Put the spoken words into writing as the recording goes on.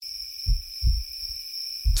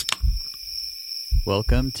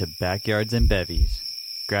Welcome to Backyards and Bevies.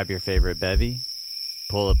 Grab your favorite bevy,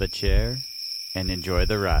 pull up a chair, and enjoy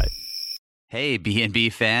the ride. Hey,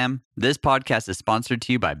 B&B fam. This podcast is sponsored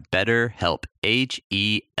to you by BetterHelp,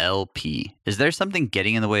 H-E-L-P. Is there something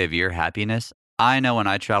getting in the way of your happiness? I know when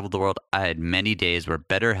I traveled the world, I had many days where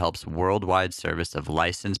BetterHelp's worldwide service of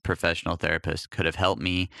licensed professional therapists could have helped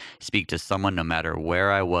me speak to someone no matter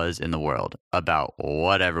where I was in the world about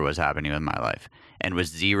whatever was happening with my life, and with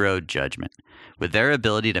zero judgment. With their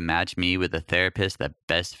ability to match me with a therapist that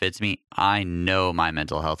best fits me, I know my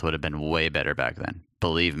mental health would have been way better back then.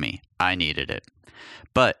 Believe me, I needed it.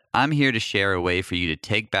 But I'm here to share a way for you to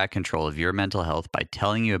take back control of your mental health by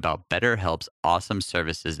telling you about BetterHelp's awesome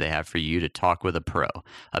services they have for you to talk with a pro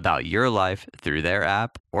about your life through their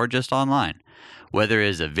app or just online. Whether it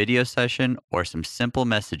is a video session or some simple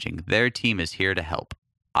messaging, their team is here to help.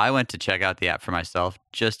 I went to check out the app for myself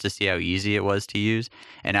just to see how easy it was to use,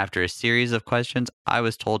 and after a series of questions, I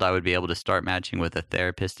was told I would be able to start matching with a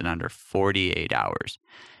therapist in under 48 hours.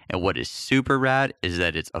 And what is super rad is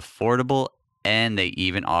that it's affordable and they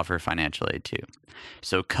even offer financial aid too.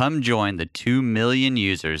 So come join the 2 million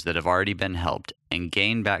users that have already been helped and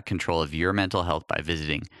gain back control of your mental health by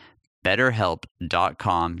visiting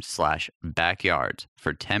betterhelp.com/backyards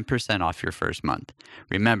for 10% off your first month.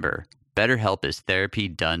 Remember, BetterHelp is therapy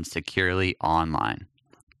done securely online.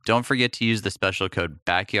 Don't forget to use the special code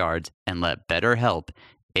BACKYARDS and let BetterHelp,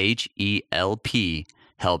 H-E-L-P,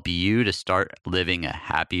 help you to start living a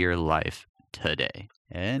happier life today.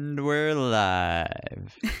 And we're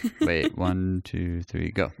live. Wait, 1, 2,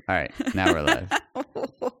 3, go. All right, now we're live.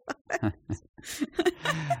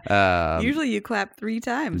 Usually you clap 3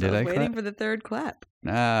 times. I was waiting for the third clap.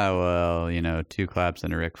 Well, 2 claps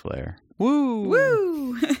and a Ric Flair. Woo!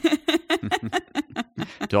 Woo!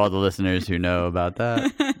 To all the listeners who know about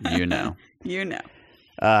that, you know. You know.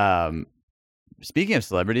 Speaking of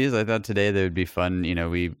celebrities, I thought today that would be fun.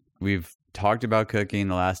 We've talked about cooking.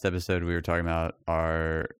 The last episode, we were talking about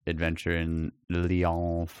our adventure in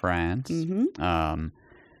Lyon, France. Mm-hmm.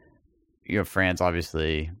 France,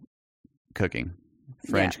 obviously, cooking.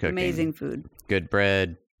 French cooking. Amazing food. Good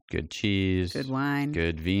bread, good cheese. Good wine.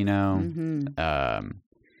 Good vino. Mm-hmm.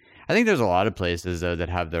 I think there's a lot of places, though, that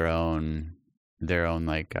have their own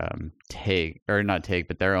take, or not take,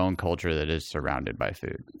 but their own culture that is surrounded by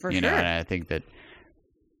food. For sure. And I think that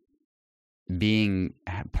being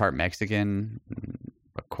part Mexican,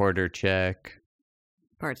 a quarter Czech,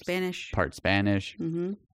 part Spanish,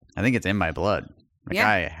 mm-hmm. I think it's in my blood.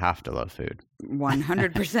 I have to love food.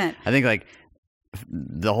 100%. I think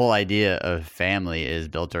the whole idea of family is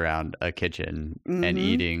built around a kitchen, mm-hmm. and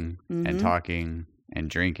eating, mm-hmm. and talking and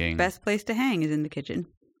drinking. Best place to hang is in the kitchen.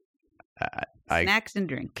 Snacks and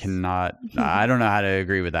drinks. I don't know how to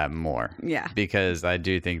agree with that more. Yeah. Because I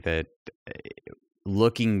do think that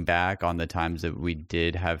looking back on the times that we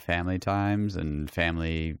did have family times and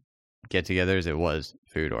family get-togethers, it was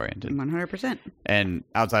food-oriented. 100%. And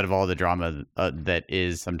outside of all the drama that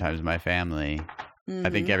is sometimes my family, mm-hmm. I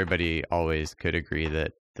think everybody always could agree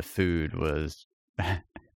that the food was...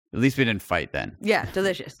 At least we didn't fight then. Yeah,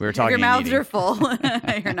 delicious. We were talking. Your mouths are full.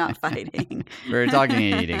 You're not fighting. We were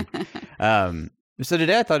talking and eating. So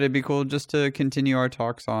today I thought it'd be cool just to continue our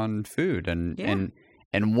talks on food and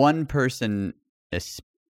one person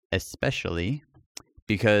especially,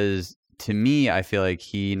 because to me I feel like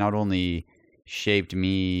he not only shaped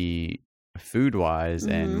me food-wise,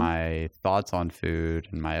 mm-hmm. and my thoughts on food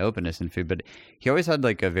and my openness in food, but he always had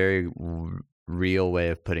a very real way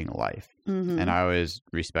of putting life, mm-hmm. and I always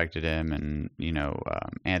respected him. And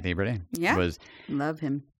Anthony Bourdain, love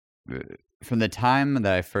him. From the time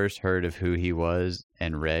that I first heard of who he was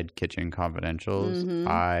and read Kitchen Confidentials, mm-hmm.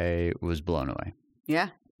 I was blown away.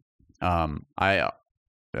 Yeah. I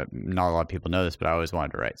not a lot of people know this, but I always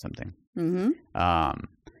wanted to write something. Mm-hmm.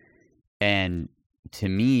 And to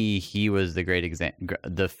me, he was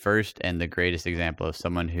the first and the greatest example of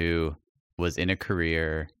someone who was in a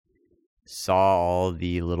career, saw all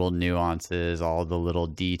the little nuances, all the little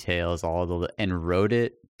details, and wrote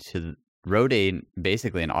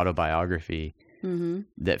basically an autobiography, mm-hmm.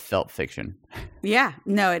 that felt fiction. Yeah,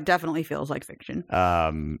 no, it definitely feels like fiction.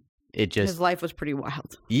 His life was pretty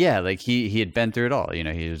wild. Yeah, he had been through it all.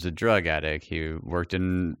 He was a drug addict. He worked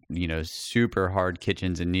in super hard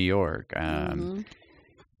kitchens in New York. Mm-hmm.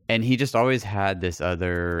 And he just always had this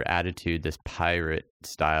other attitude, this pirate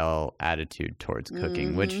style attitude towards cooking,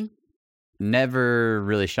 mm-hmm. which never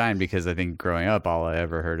really shined, because I think growing up, all I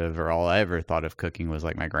ever heard of, or all I ever thought of cooking was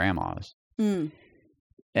my grandma's. Mm.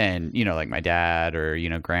 And, my dad or,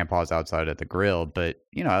 grandpa's outside at the grill. But,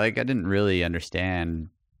 I didn't really understand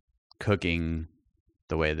cooking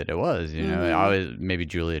the way that it was, you know. I was maybe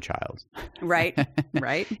Julia Childs. Right.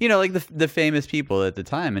 You know, like the famous people at the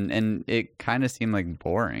time, and it kind of seemed like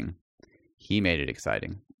boring. He made it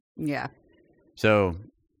exciting. Yeah. So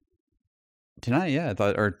tonight,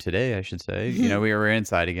 today, I should say, you know, we were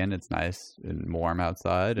inside again. It's nice and warm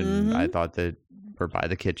outside, and I thought that we're by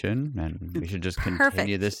the kitchen and we should just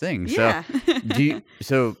continue this thing. Yeah.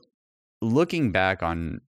 So looking back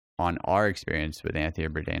on our experience with Anthony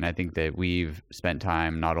Bourdain, I think that we've spent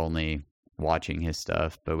time not only watching his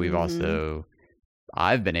stuff, but we've also,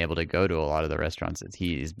 I've been able to go to a lot of the restaurants that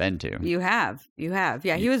he's been to. You have. Yeah,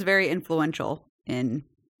 he was very influential in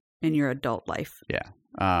your adult life. Yeah.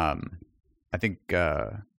 I think,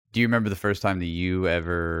 do you remember the first time that you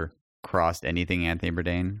ever crossed anything Anthony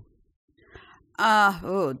Bourdain?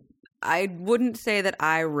 I wouldn't say that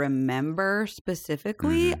I remember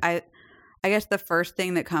specifically. I guess the first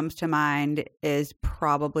thing that comes to mind is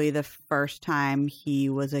probably the first time he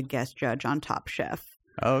was a guest judge on Top Chef.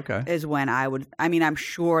 Oh, okay. Is when I'm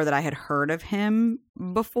sure that I had heard of him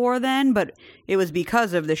before then, but it was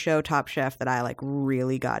because of the show Top Chef that I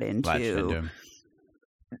really got into.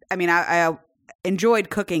 I mean, I enjoyed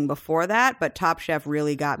cooking before that, but Top Chef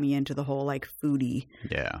really got me into the whole foodie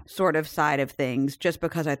sort of side of things, just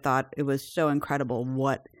because I thought it was so incredible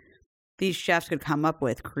what these chefs could come up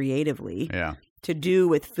with creatively to do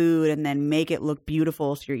with food and then make it look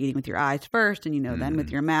beautiful. So you're eating with your eyes first and, then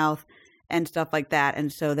with your mouth and stuff like that.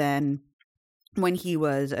 And so then when he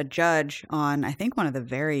was a judge on, I think one of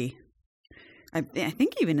the I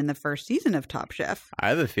think even in the first season of Top Chef. I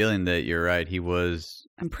have a feeling that you're right. He was.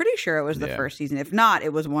 I'm pretty sure it was the first season. If not,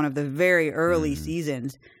 it was one of the very early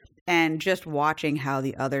seasons. And just watching how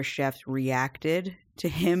the other chefs reacted to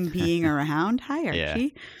him being around. Hi,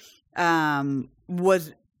 Archie.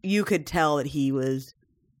 You could tell that he was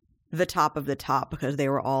the top of the top because they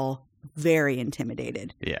were all very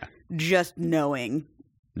intimidated. Yeah. Just knowing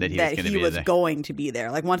that he was going to be there.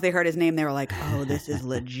 Once they heard his name, they were like, oh, this is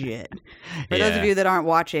legit. For those of you that aren't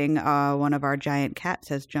watching, one of our giant cats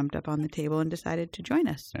has jumped up on the table and decided to join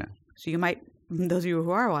us. Yeah. So those of you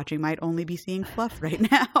who are watching might only be seeing Fluff right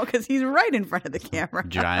now because he's right in front of the camera.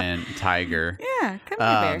 Giant tiger. Yeah, come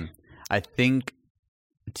here, bear. I think,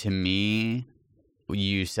 to me,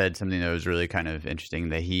 you said something that was really kind of interesting,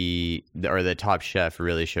 that the Top Chef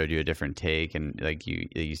really showed you a different take, and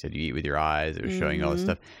you said you eat with your eyes. It was showing all this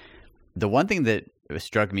stuff. The one thing that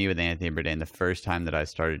struck me with Anthony Bourdain the first time that I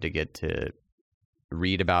started to get to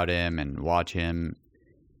read about him and watching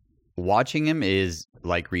him is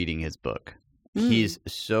like reading his book. He's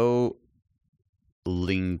so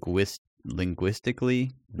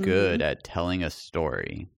linguistically good at telling a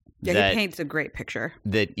story. Yeah, he paints a great picture.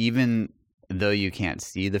 That even though you can't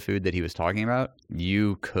see the food that he was talking about,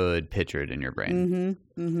 you could picture it in your brain.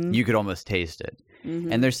 You could almost taste it.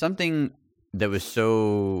 And there's something that was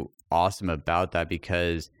so awesome about that,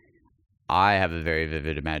 because I have a very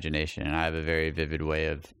vivid imagination and I have a very vivid way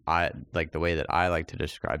of the way that I like to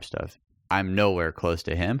describe stuff. I'm nowhere close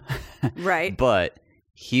to him. Right. But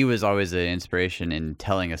he was always an inspiration in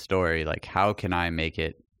telling a story. How can I make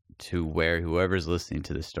it to where whoever's listening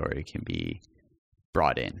to the story can be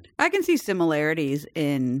brought in? I can see similarities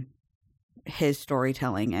in his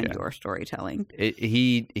storytelling and your storytelling.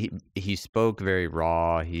 He spoke very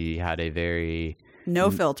raw. He had a very no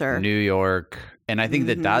filter New York, and I think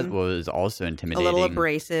that was also intimidating. A little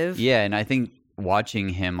abrasive. Yeah, and I think watching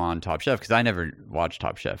him on Top Chef, because I never watched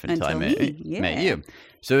Top Chef until I met you.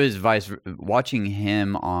 So his watching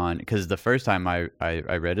him on, because the first time I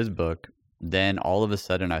read his book, then all of a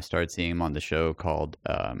sudden I started seeing him on the show called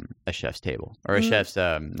A Chef's Table, or a Chef's,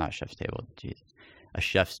 not Chef's Table, A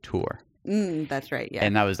Chef's Tour. That's right, yeah.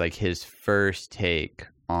 And that was his first take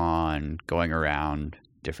on going around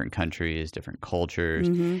different countries, different cultures.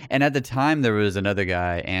 And at the time there was another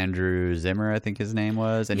guy, Andrew Zimmer, I think his name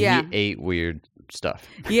was, and he ate weird stuff.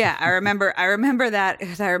 Yeah, I remember that,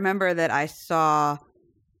 because I remember that I saw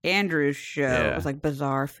Andrew's show. It was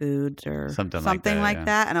Bizarre Foods or something like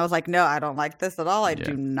that. And I was like, no, I don't like this at all. I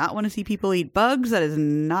do not want to see people eat bugs. That is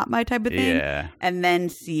not my type of thing. Yeah. And then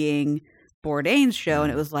seeing Bourdain's show,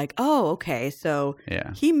 and it was like, oh, okay, so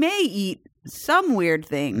he may eat some weird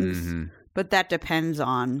things, but that depends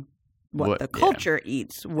on what the culture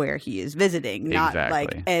eats where he is visiting. Not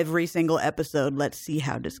every single episode, let's see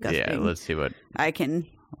how disgusting. Yeah, let's see what I can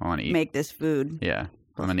make this food. Yeah.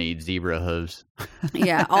 I'm going to eat zebra hooves.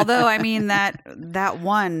 Yeah, although, I mean, that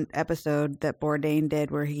one episode that Bourdain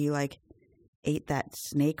did where he, ate that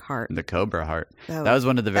snake heart. The cobra heart. That was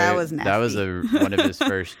one of the that was nasty. That was one of his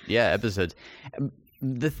first, episodes.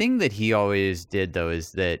 The thing that he always did, though,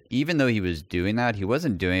 is that even though he was doing that, he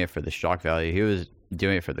wasn't doing it for the shock value. He was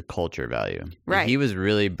doing it for the culture value. Right. He was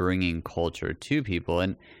really bringing culture to people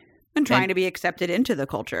and trying to be accepted into the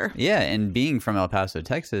culture. Yeah, and being from El Paso,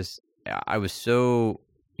 Texas, I was so,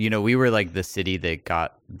 we were like the city that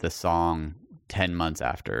got the song 10 months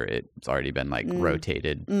after it's already been like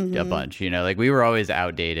rotated a bunch, like we were always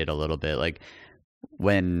outdated a little bit. Like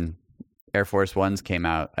when Air Force Ones came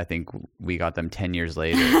out, I think we got them 10 years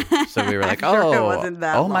later. So we were like,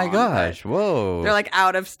 my gosh, whoa. They're like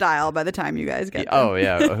out of style by the time you guys get them. Oh,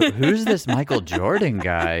 yeah. Who's this Michael Jordan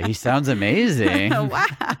guy? He sounds amazing.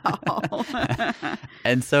 Wow.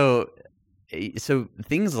 And so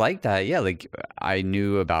things like that, yeah, like I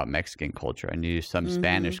knew about Mexican culture. I knew some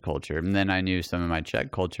Spanish culture. And then I knew some of my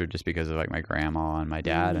Czech culture just because of like my grandma and my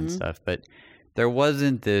dad and stuff. But there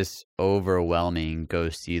wasn't this overwhelming go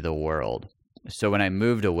see the world. So when I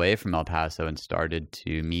moved away from El Paso and started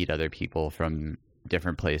to meet other people from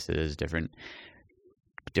different places, different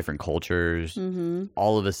cultures,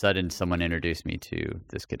 all of a sudden someone introduced me to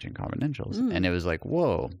this Kitchen Confidentials. And it was like,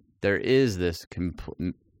 whoa, there is this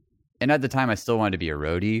and at the time I still wanted to be a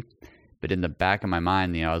roadie, but in the back of my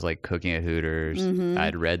mind, I was like cooking at Hooters.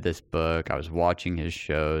 I'd read this book. I was watching his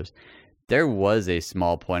shows. There was a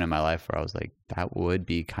small point in my life where I was like, that would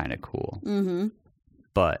be kind of cool.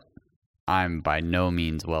 But I'm by no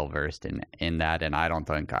means well-versed in that, and I don't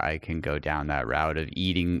think I can go down that route of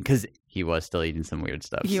eating, because he was still eating some weird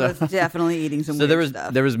stuff. He was definitely eating some weird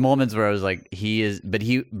stuff. There was moments where I was like, but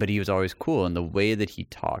he was always cool, and the way that he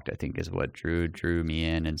talked, I think, is what drew me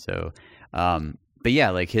in. And so, but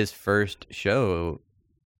yeah, like his first show,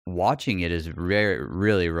 watching it is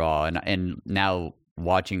really raw, and now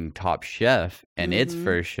watching Top Chef and its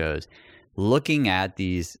first shows, looking at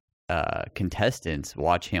these contestants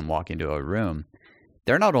watch him walk into a room,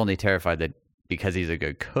 they're not only terrified that because he's a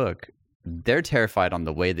good cook, they're terrified on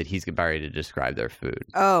the way that he's about to describe their food.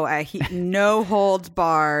 Oh, no holds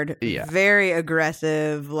barred, very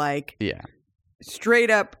aggressive, like straight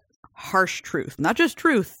up harsh truth. Not just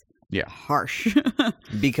truth, harsh.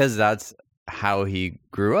 Because that's how he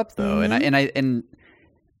grew up, though. And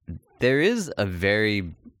there is a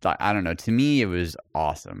very, I don't know, to me it was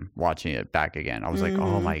awesome watching it back again. I was like,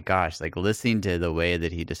 oh my gosh, like listening to the way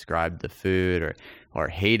that he described the food or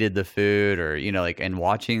hated the food, or, like, and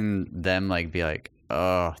watching them like be like,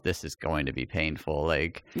 oh, this is going to be painful.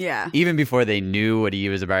 Like, even before they knew what he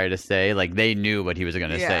was about to say, like they knew what he was going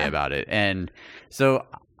to say about it. And so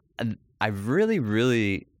I really,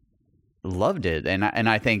 really loved it, and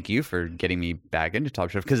I thank you for getting me back into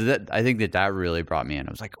Top Chef, because I think that really brought me in.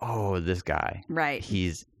 I was like, oh, this guy, right?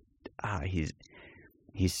 He's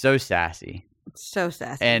so sassy,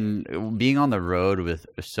 and being on the road with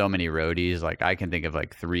so many roadies, like I can think of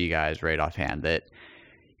like 3 guys right offhand that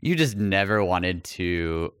you just never wanted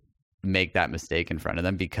to make that mistake in front of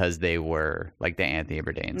them, because they were like the Anthony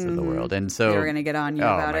Bourdains of the world, and so they were gonna get on you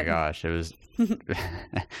about it. Oh my gosh, it was.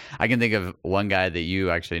 I can think of one guy that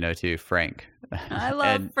you actually know too, Frank. I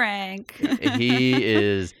love Frank. He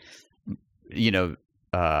is, he's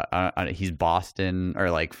Boston,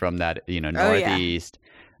 or like from that, Northeast.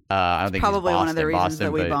 I don't think probably he's Boston, one of the reasons Boston,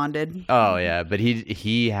 that we bonded. Oh yeah, but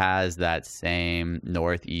he has that same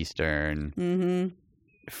Northeastern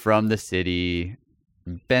from the city.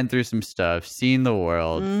 Been through some stuff, seen the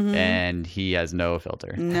world, and he has no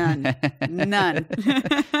filter. None.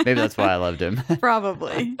 Maybe that's why I loved him.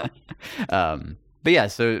 Probably. But yeah,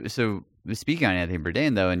 so speaking on Anthony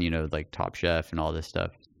Bourdain though, and like Top Chef and all this stuff,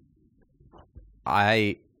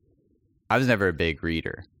 I was never a big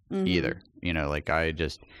reader either. Like I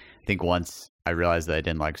think once I realized that I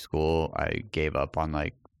didn't like school, I gave up on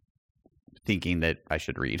like thinking that I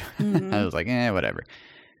should read. I was like, whatever.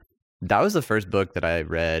 That was the first book that I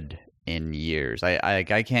read in years. I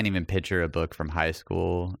can't even picture a book from high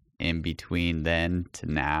school in between then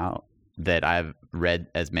to now that I've read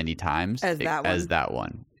as many times as that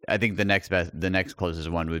one. I think the next closest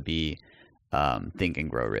one would be Think and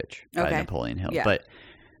Grow Rich by Napoleon Hill. Yeah. But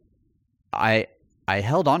I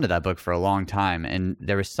held on to that book for a long time, and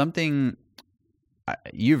there was something.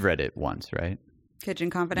 You've read it once, right? Kitchen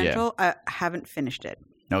Confidential? Yeah. I haven't finished it.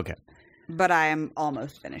 Okay. But I am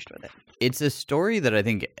almost finished with it. It's a story that I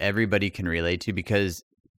think everybody can relate to, because,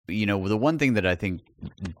 the one thing that I think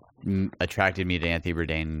attracted me to Anthony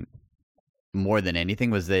Bourdain more than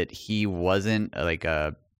anything was that he wasn't like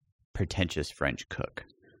a pretentious French cook.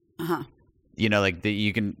 Like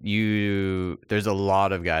there's a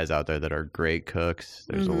lot of guys out there that are great cooks.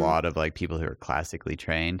 There's a lot of like people who are classically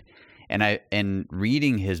trained. And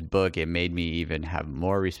reading his book, it made me even have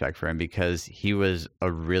more respect for him, because he was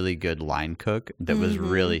a really good line cook that was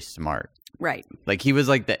really smart. Right. Like he was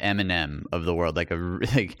like the Eminem of the world.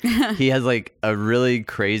 He has like a really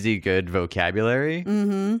crazy good vocabulary.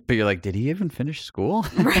 Mm-hmm. But you're like, did he even finish school?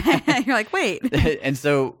 Right. You're like, wait. And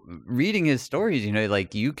so reading his stories, you know,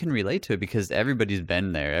 like you can relate to it because everybody's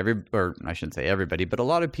been there. Or I shouldn't say everybody, but a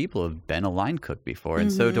lot of people have been a line cook before.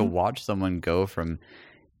 And so to watch someone go from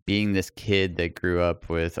being this kid that grew up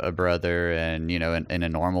with a brother and, you know, in a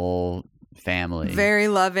normal family. Very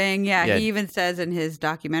loving. Yeah. He even says in his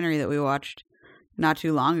documentary that we watched not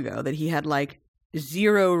too long ago that he had like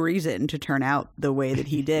zero reason to turn out the way that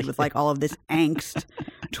he did with like all of this angst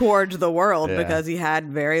towards the world because he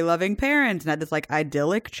had very loving parents and had this like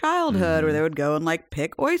idyllic childhood where they would go and like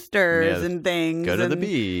pick oysters and things. Go to the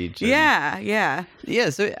beach. Yeah.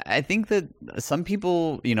 So I think that some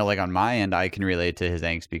people, you know, like on my end, I can relate to his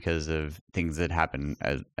angst because of things that happened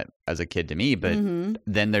as a kid to me. But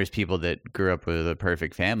then there's people that grew up with a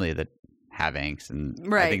perfect family that have angst,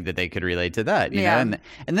 and I think that they could relate to that, you know.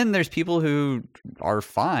 And then there's people who are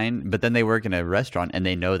fine, but then they work in a restaurant and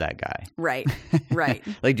they know that guy. Right.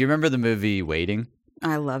 Like, do you remember the movie Waiting?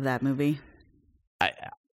 I love that movie.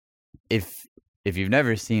 If you've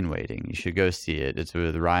never seen Waiting, you should go see it. It's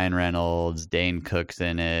with Ryan Reynolds, Dane Cook's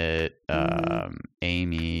in it,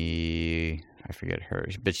 Amy, I forget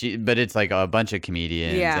hers, but it's like a bunch of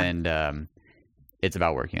comedians, and it's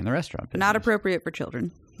about working in the restaurant business. Not appropriate for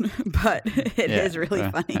children. But it is really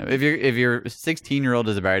funny. If your 16-year-old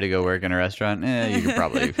is about to go work in a restaurant, you could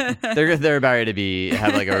probably they're about to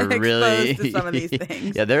have like a really exposed to some of these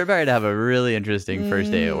things. Yeah, they're about to have a really interesting first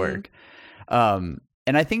day at work.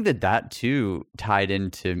 And I think that too tied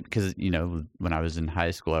into, because, you know, when I was in high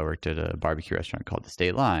school, I worked at a barbecue restaurant called the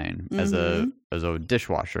State Line as a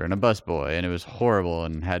dishwasher and a busboy, and it was horrible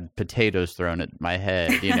and had potatoes thrown at my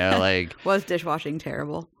head, you know, like. Was dishwashing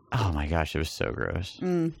terrible? Oh my gosh, it was so gross.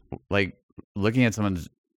 Like looking at someone's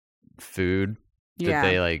food that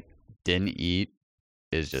they like didn't eat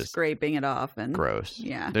is just scraping it off and gross.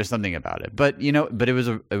 Yeah. There's something about it. But you know,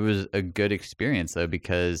 it was a good experience though,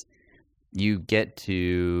 because you get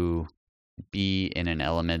to be in an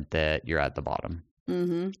element that you're at the bottom.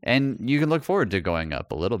 And you can look forward to going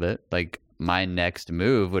up a little bit. Like my next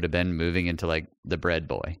move would have been moving into like the bread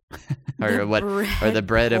boy or the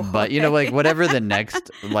bread and butter, you know, like whatever the next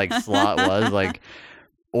like slot was, like,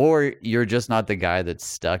 or you're just not the guy that's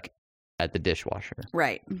stuck at the dishwasher.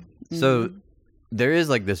 Right. So there is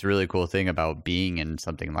like this really cool thing about being in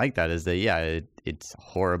something like that is that, it's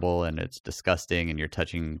horrible and it's disgusting and you're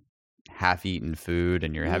touching half-eaten food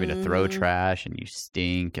and you're having to throw trash and you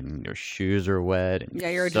stink and your shoes are wet. And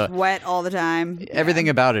you're just wet all the time. Everything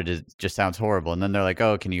about it just sounds horrible. And then they're like,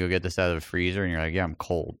 oh, can you go get this out of the freezer? And you're like, yeah, I'm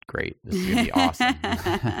cold. Great. This is going to be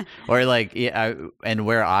awesome. Or like, and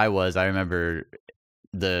where I was, I remember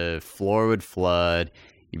the floor would flood.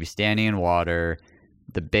 You'd be standing in water.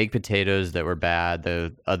 The baked potatoes that were bad,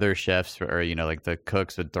 the other chefs or, you know, like the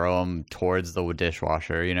cooks would throw them towards the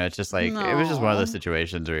dishwasher. You know, it's just like, it was just one of those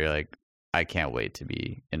situations where you're like, I can't wait to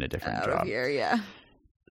be in a different job. Here, yeah.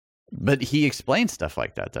 But he explains stuff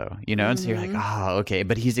like that though, you know, and so you're like, oh, okay.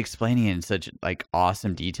 But he's explaining it in such like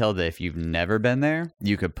awesome detail that if you've never been there,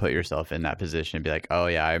 you could put yourself in that position and be like, oh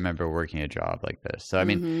yeah, I remember working a job like this. So, I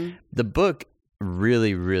mean, the book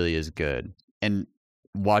really, really is good. And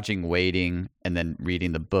watching Waiting and then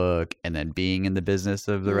reading the book and then being in the business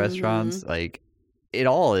of the restaurants, like it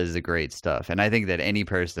all is a great stuff. And I think that any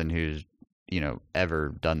person who's, you know, ever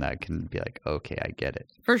done that can be like, okay, I get it.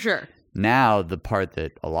 For sure. Now, the part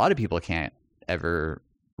that a lot of people can't ever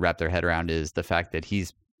wrap their head around is the fact that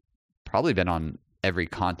he's probably been on every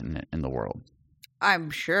continent in the world. I'm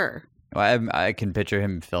sure. I can picture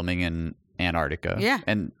him filming in Antarctica. Yeah.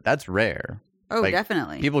 And that's rare. Oh, like,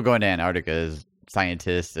 definitely. People going to Antarctica as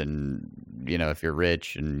scientists and, you know, if you're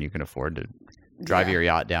rich and you can afford to drive your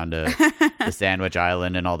yacht down to the Sandwich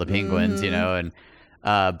Island and all the penguins, you know, and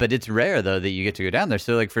but it's rare though that you get to go down there.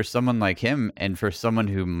 So like for someone like him and for someone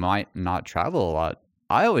who might not travel a lot,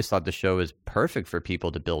 I always thought the show was perfect for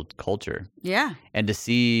people to build culture. Yeah. And to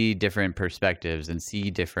see different perspectives and see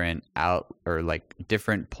different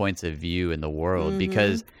different points of view in the world,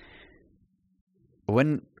 because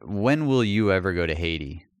when will you ever go to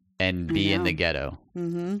Haiti and be in the ghetto?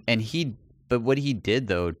 And but what he did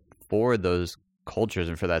though for those cultures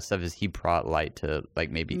and for that stuff is he brought light to like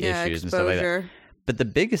maybe issues and stuff like that. But the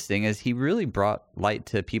biggest thing is he really brought light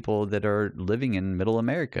to people that are living in middle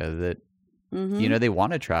America that, you know, they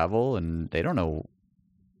want to travel and they don't know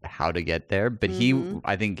how to get there. But he,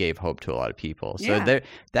 I think, gave hope to a lot of people. So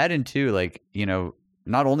that and too, like, you know,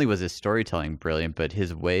 not only was his storytelling brilliant, but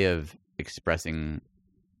his way of expressing,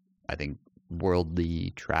 I think,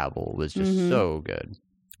 worldly travel was just so good.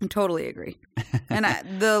 I totally agree. And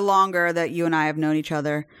the longer that you and I have known each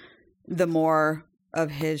other, the more of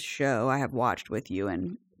his show I have watched with you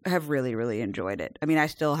and have really, really enjoyed it. I mean, I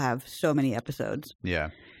still have so many episodes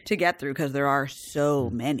to get through because there are so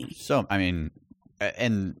many. So, I mean,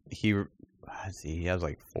 and he has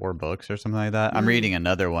like 4 books or something like that. I'm reading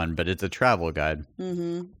another one, but it's a travel guide.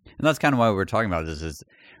 Mm-hmm. And that's kind of why we're talking about this is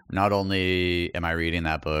not only am I reading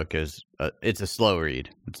that book, it's a slow read.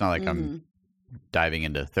 It's not like I'm diving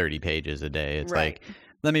into 30 pages a day. It's like,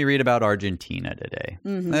 let me read about Argentina today.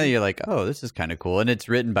 Mm-hmm. And you're like, oh, this is kind of cool. And it's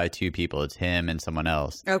written by 2 people. It's him and someone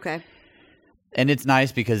else. Okay. And it's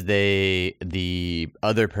nice because the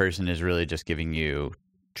other person is really just giving you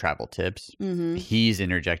travel tips. Mm-hmm. He's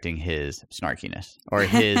interjecting his snarkiness or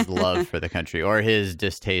his love for the country or his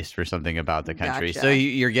distaste for something about the country. Gotcha. So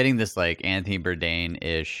you're getting this like Anthony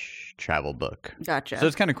Bourdain-ish travel book. Gotcha. So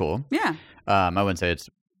it's kind of cool. Yeah. I wouldn't say it's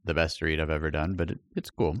the best read I've ever done, but it's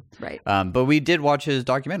cool. Right. But we did watch his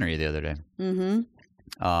documentary the other day.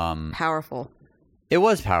 Mm-hmm. Powerful. It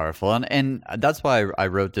was powerful. And that's why I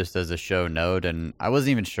wrote this as a show note. And I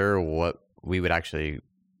wasn't even sure what we would actually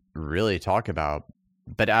really talk about.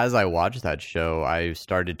 But as I watched that show, I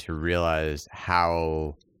started to realize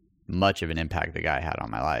how much of an impact the guy had on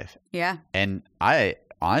my life. Yeah. And I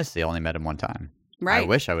honestly only met him one time. Right. I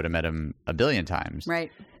wish I would have met him a billion times.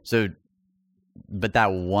 Right. So, but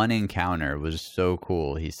that one encounter was so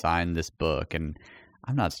cool. He signed this book, and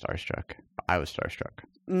I'm not starstruck. I was starstruck.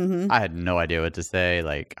 Mm-hmm. I had no idea what to say.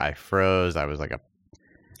 Like, I froze. I was like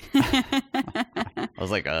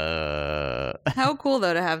How cool,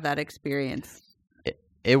 though, to have that experience.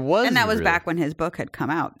 It was. And that was back when his book had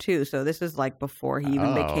come out, too. So this is like before he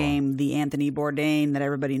even became the Anthony Bourdain that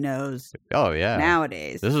everybody knows. Oh, yeah.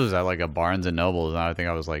 Nowadays. This was at like a Barnes and Nobles, and I think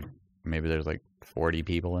I was like, maybe there's like 40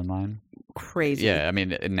 people in line. Crazy. Yeah, I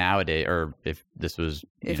mean, nowadays, or if this was...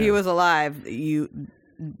 If he was alive,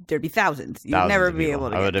 there'd be thousands. You'd never be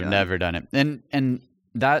able to I would have never done it. And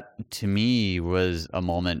that, to me, was a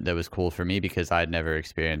moment that was cool for me because I'd never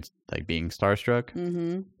experienced like being starstruck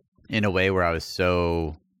in a way where I was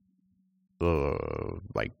so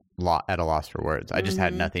like at a loss for words. I just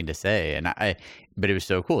had nothing to say, but it was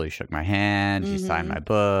so cool. He shook my hand, he signed my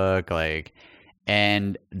book, like,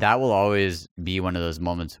 and that will always be one of those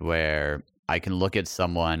moments where I can look at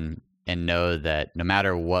someone and know that no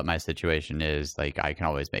matter what my situation is, like, I can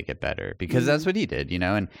always make it better because that's what he did, you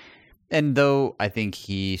know. And though I think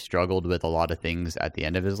he struggled with a lot of things at the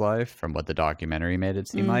end of his life, from what the documentary made it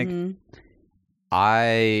seem like,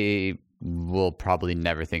 I will probably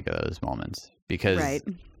never think of those moments because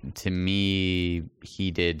to me,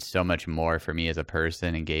 he did so much more for me as a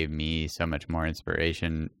person and gave me so much more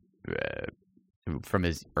inspiration from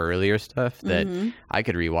his earlier stuff that I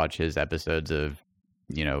could rewatch his episodes of,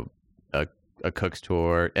 you know, a cook's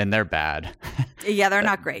tour, and they're bad. Yeah, they're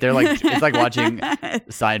not great. They're like, it's like watching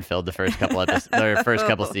Seinfeld the first couple their first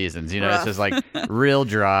couple seasons. You know, it's just like real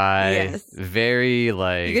dry, very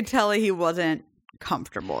like. You could tell he wasn't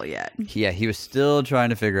comfortable yet. Yeah, he was still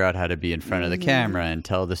trying to figure out how to be in front of the camera and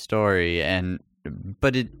tell the story,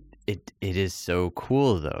 but it is so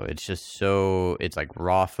cool though. It's just so, it's like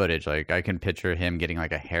raw footage. Like I can picture him getting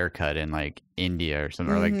like a haircut in like India or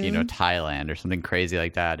something, or like, you know, Thailand or something crazy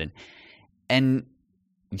like that, and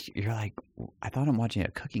you're like, I thought I'm watching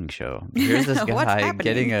a cooking show. Here's this guy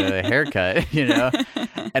getting a haircut, you know?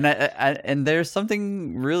 And there's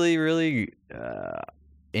something really, really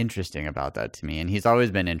interesting about that to me. And he's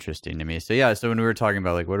always been interesting to me. So yeah, so when we were talking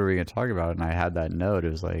about like, what are we going to talk about? And I had that note, it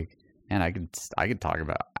was like, man, I could talk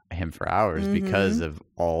about him for hours because of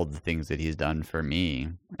all the things that he's done for me.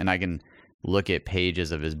 And I can look at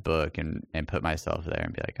pages of his book and put myself there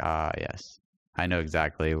and be like, yes. I know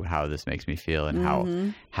exactly how this makes me feel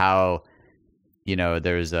and how, you know,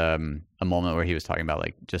 there's a moment where he was talking about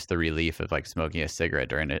like just the relief of like smoking a cigarette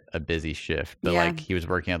during a busy shift. But like he was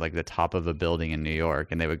working at like the top of a building in New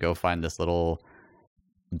York, and they would go find this little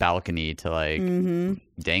balcony to like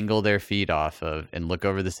dangle their feet off of and look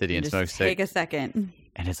over the city and smoke cigarettes. Take a second.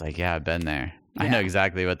 And it's like, yeah, I've been there. Yeah. I know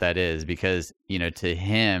exactly what that is because, you know, to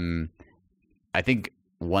him, I think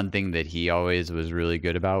one thing that he always was really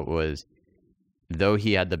good about was, though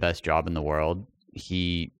he had the best job in the world,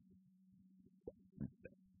 he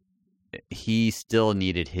still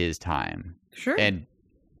needed his time. Sure. And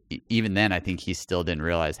even then, I think he still didn't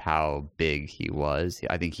realize how big he was.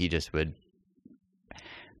 I think he just would...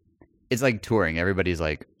 It's like touring. Everybody's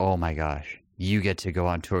like, oh my gosh, you get to go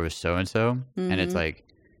on tour with so-and-so. And it's like,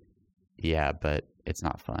 yeah, but it's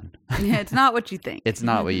not fun. Yeah, it's not what you think. It's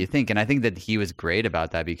not what you think. And I think that he was great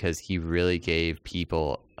about that because he really gave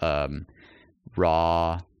people...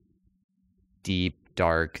 raw, deep,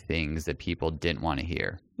 dark things that people didn't want to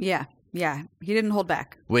hear. Yeah. He didn't hold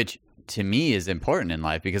back. Which to me is important in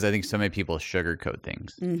life because I think so many people sugarcoat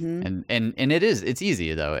things. And it's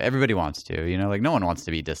easy though. Everybody wants to, like no one wants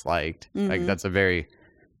to be disliked. Like that's a very,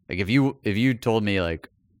 like if you told me like,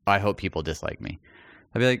 I hope people dislike me,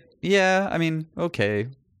 I'd be like, yeah, I mean, okay.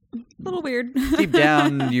 A little weird. Deep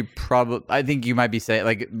down, I think you might be saying,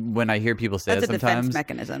 like, when I hear people say that's that sometimes, defense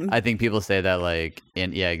mechanism. I think people say that, like,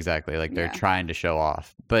 yeah, exactly. Like, they're trying to show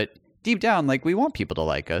off. But deep down, like, we want people to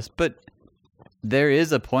like us. But there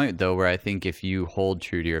is a point, though, where I think if you hold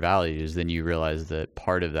true to your values, then you realize that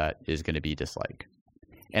part of that is going to be dislike.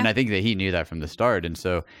 And I think that he knew that from the start. And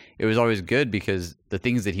so it was always good because the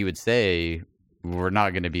things that he would say were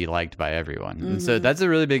not going to be liked by everyone. And so that's a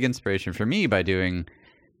really big inspiration for me by doing,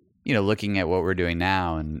 looking at what we're doing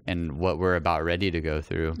now and what we're about ready to go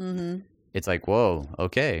through. It's like, whoa,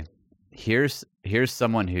 okay, here's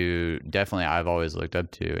someone who definitely I've always looked up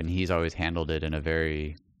to, and he's always handled it in a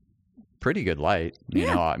very pretty good light. You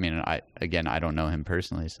know, I mean, I don't know him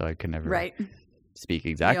personally, so I could never speak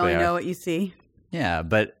exactly. You only know what you see. Yeah,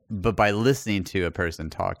 but by listening to a person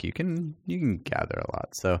talk, you can gather a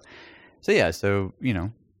lot. So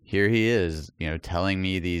here he is, telling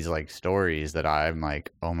me these like stories that I'm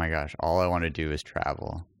like, oh my gosh, all I want to do is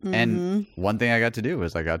travel. And one thing I got to do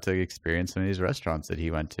was I got to experience some of these restaurants that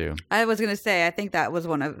he went to. I was going to say, I think that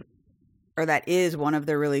is one of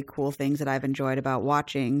the really cool things that I've enjoyed about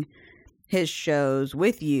watching his shows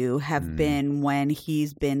with you have been when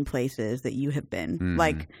he's been places that you have been.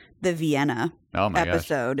 Like the Vienna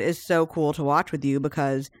episode is so cool to watch with you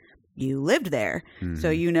because you lived there. So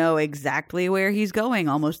you know exactly where he's going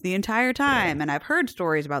almost the entire time. And I've heard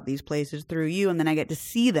stories about these places through you, and then I get to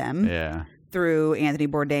see them through Anthony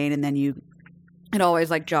Bourdain, and then it always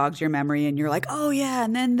like jogs your memory and you're like, oh yeah,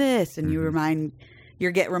 and then this, and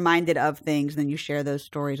you get reminded of things, and then you share those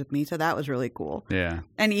stories with me. So that was really cool. Yeah.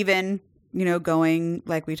 And even, going,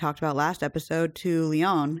 like we talked about last episode, to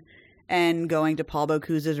Lyon and going to Paul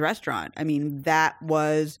Bocuse's restaurant. I mean, that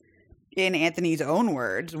was, in Anthony's own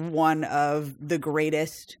words, one of the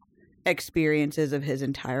greatest experiences of his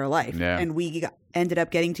entire life. Yeah. And we ended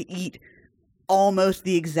up getting to eat almost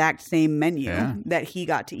the exact same menu that he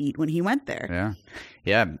got to eat when he went there. Yeah.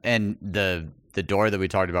 Yeah. And the door that we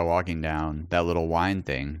talked about walking down, that little wine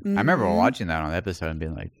thing, I remember watching that on the episode and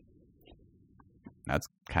being like, that's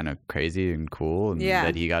kind of crazy and cool. And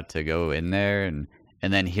that he got to go in there. And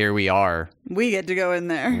then here we are. We get to go in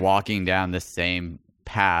there. Walking down the same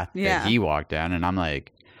path that he walked down. And I'm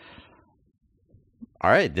like,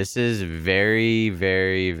 all right, this is very,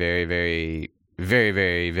 very, very, very, very,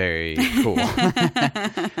 very, very cool.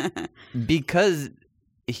 Because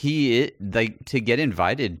to get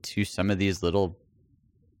invited to some of these little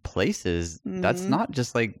places, that's not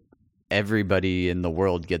just like everybody in the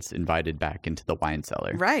world gets invited back into the wine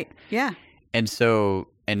cellar. Right. Yeah. And so,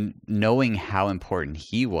 and knowing how important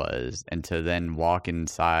he was, and to then walk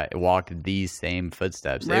these same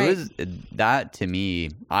footsteps, it was that, to me,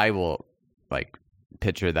 I will like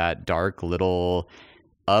picture that dark little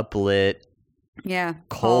uplit, cold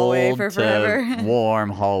hallway for forever. To warm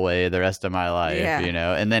hallway the rest of my life,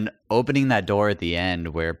 and then opening that door at the end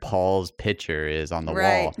where Paul's picture is on the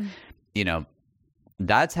wall,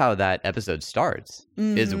 that's how that episode starts,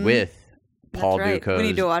 is with Paul Ducos. We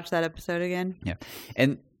need to watch that episode again. Yeah.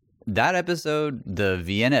 And that episode, the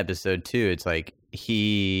Vienna episode too, it's like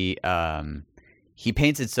he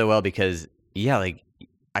paints it so well because, like,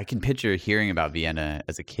 I can picture hearing about Vienna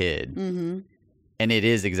as a kid. And it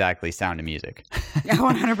is exactly Sound of Music. Yeah,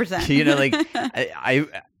 100%. Like,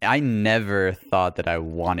 I never thought that I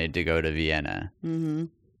wanted to go to Vienna.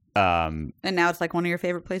 And now it's like one of your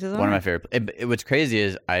favorite places. One of my favorite. What's crazy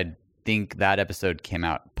is I think that episode came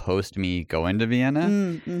out post me going to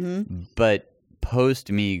Vienna. But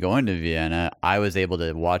post me going to Vienna, I was able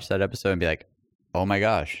to watch that episode and be like, oh my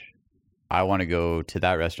gosh, I want to go to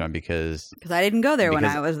that restaurant because I didn't go there when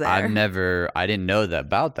I was there. I didn't know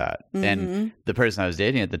about that. And the person I was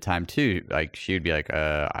dating at the time too, like, she would be like,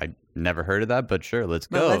 I never heard of that, but sure, let's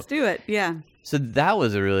go. Let's do it. Yeah. So that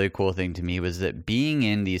was a really cool thing to me, was that being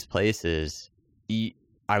in these places,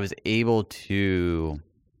 I was able to,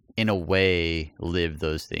 in a way, live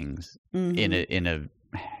those things in a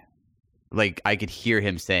like, I could hear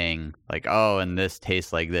him saying, like, oh, and this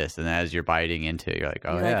tastes like this. And as you're biting into it, you're like,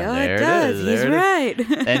 oh, there it is. He's right.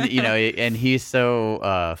 And, and he's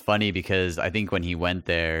so funny because I think when he went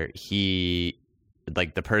there, he,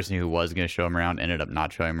 like, the person who was going to show him around ended up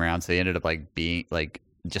not showing him around. So he ended up, like, being, like,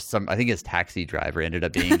 just I think his taxi driver ended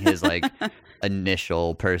up being his like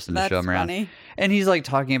initial person to show him around. Funny. And he's like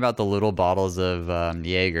talking about the little bottles of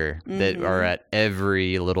Jaeger that are at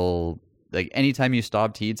every little, like anytime you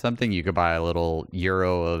stop to eat something, you could buy a little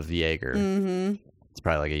euro of Jaeger. It's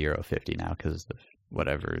probably like €1.50 now because of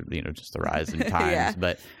whatever, just the rise in times. Yeah.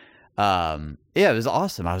 But it was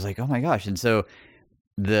awesome. I was like, oh my gosh. And so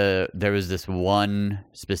there was this one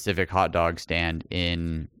specific hot dog stand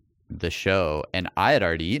in the show, and I had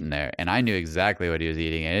already eaten there, and I knew exactly what he was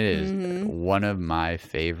eating, and it is one of my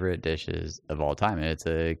favorite dishes of all time, and it's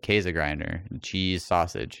a Käsegrinder, cheese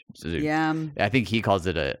sausage. Yum. I think he calls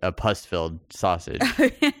it a pus-filled sausage.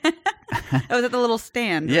 Oh, is at the little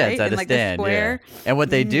stand, yeah, right? it's at in a stand, the square. yeah. And what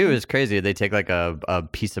they do is crazy. They take like a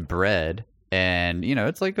piece of bread, and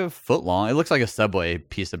it's like a foot long. It looks like a Subway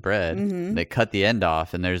piece of bread. They cut the end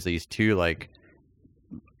off, and there's these two like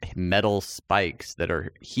metal spikes that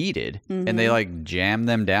are heated, and they like jam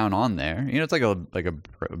them down on there. It's like a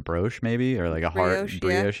brioche maybe, or like a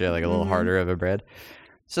brioche, yeah, like a little harder of a bread.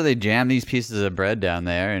 So they jam these pieces of bread down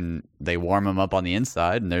there, and they warm them up on the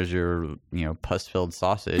inside, and there's your pus-filled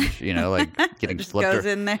sausage, like getting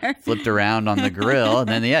flipped around on the grill, and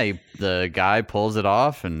then the guy pulls it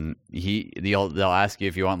off, and they'll ask you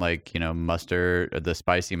if you want like mustard, the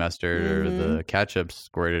spicy mustard, or the ketchup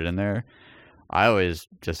squirted in there. I always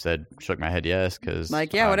just shook my head yes, because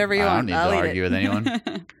whatever you want. I don't need to argue with anyone.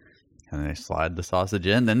 And they slide the sausage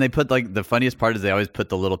in. Then they put like the funniest part is they always put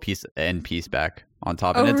the little end piece back on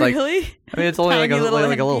top. And it's really? Like, I mean, it's only like a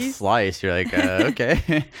little slice. You're like,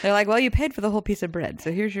 okay. They're like, well, you paid for the whole piece of bread,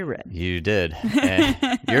 so here's your bread. You did.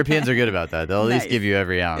 And Europeans are good about that. They'll at least give you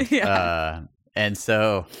every ounce. Yeah. And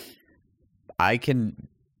so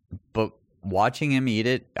but watching him eat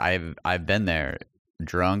it, I've been there,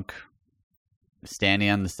 drunk, standing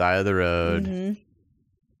on the side of the road,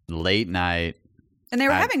 late night. And they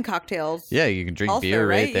were having cocktails. Yeah, you can drink also, beer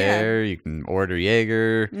right there. Yeah. You can order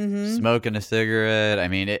Jaeger, smoking a cigarette. I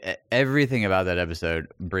mean, everything about that episode,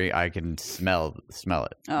 I can smell it. Oh,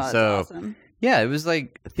 that's so awesome. Yeah, it was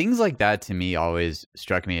like things like that to me always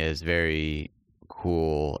struck me as very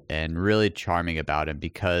cool and really charming about him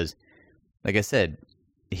because, like I said,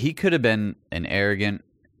 he could have been an arrogant.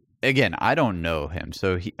 Again, I don't know him,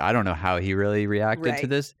 so I don't know how he really reacted to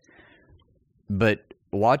this. But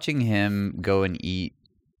watching him go and eat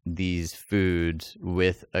these foods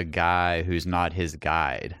with a guy who's not his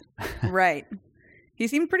guide. Right. He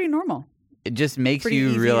seemed pretty normal. It just makes pretty you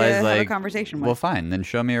easy realize to like, have a conversation with. Well, fine, then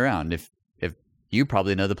show me around. If you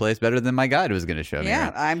probably know the place better than my guide was going to show me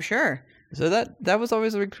around. Yeah, I'm sure. So that was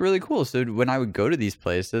always like really cool. So when I would go to these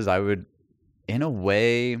places, I would, in a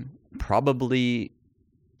way, probably...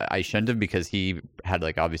 I shouldn't have because he had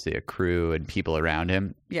like obviously a crew and people around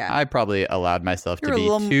him. Yeah. I probably allowed myself to be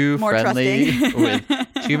too friendly with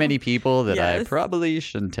too many people that I probably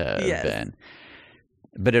shouldn't have been.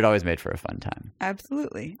 But it always made for a fun time.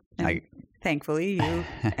 Absolutely. And thankfully, you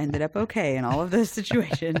ended up okay in all of those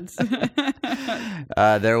situations.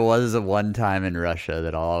 There was a one time in Russia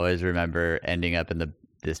that I'll always remember ending up in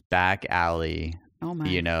this back alley. Oh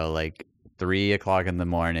my. Like 3 o'clock in the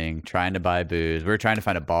morning, trying to buy booze. We were trying to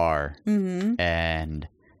find a bar, and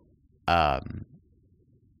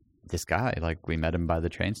this guy, like, we met him by the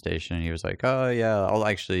train station, and he was like, "Oh yeah,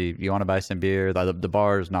 you want to buy some beer? The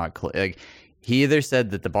bar is not like." He either said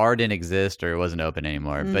that the bar didn't exist or it wasn't open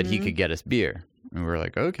anymore, but he could get us beer, and we were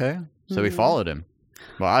like, "Okay." So we followed him.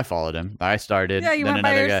 Well, I followed him. I started. Yeah, you then went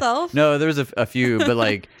by yourself? Guy. No, there was a few, but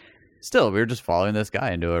like, still, we were just following this guy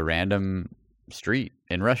into a random street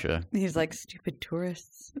in Russia. He's like, stupid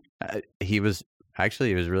tourists. He was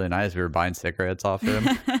really nice. We were buying cigarettes off him.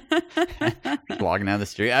 Just walking down the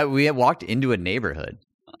street. We had walked into a neighborhood.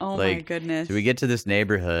 Oh my goodness. So we get to this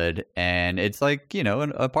neighborhood and it's like,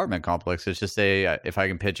 an apartment complex. Let's just say, if I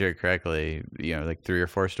can picture it correctly, like 3 or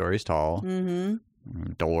 4 stories tall.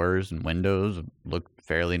 Doors and windows looked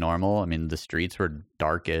fairly normal. I mean, the streets were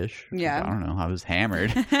darkish. Yeah. I don't know. I was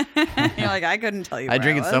hammered. You're like, I couldn't tell you. I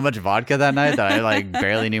drinking so much vodka that night that I like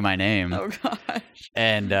barely knew my name. Oh gosh.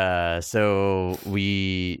 And so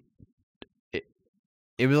it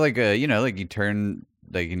was like like you turn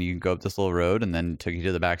and you go up this little road and then took you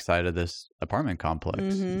to the back side of this apartment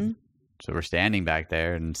complex. So we're standing back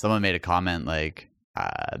there and someone made a comment like,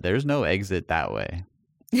 there's no exit that way.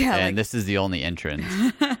 Yeah, and this is the only entrance.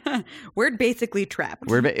 We're basically trapped.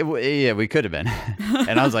 Yeah, we could have been.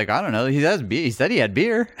 And I was like, I don't know. He said he had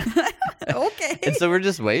beer. Okay. And so we're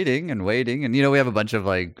just waiting. And we have a bunch of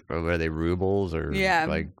like, are they rubles or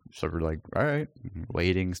like, so we're like, all right,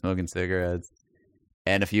 waiting, smoking cigarettes.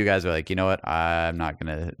 And a few guys are like, you know what? I'm not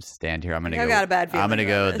gonna stand here. I'm gonna go. I got a bad feeling. I'm gonna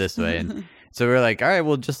go this way. And So we were like, all right,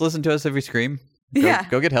 well, just listen to us if we scream.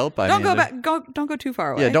 Go get help. Don't go back. Don't go too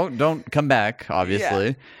far away. Yeah, don't come back,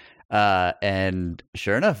 obviously. And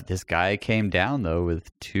sure enough, this guy came down, though,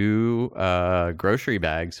 with 2 grocery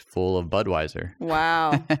bags full of Budweiser.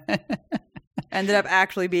 Wow. Ended up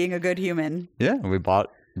actually being a good human. Yeah, we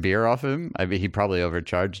bought beer off him. I mean, he probably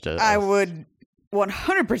overcharged us. I would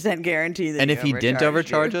 100% guarantee that. And if he didn't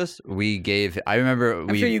overcharge us, we gave. I remember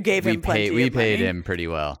I'm sure you gave him plenty. We paid him pretty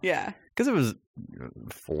well. Yeah, because it was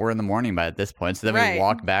 4 a.m. by this point. So then we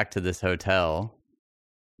walked back to this hotel,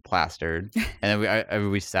 plastered, and then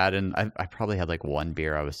we sat in. I probably had like 1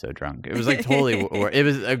 beer. I was so drunk. It was like totally. It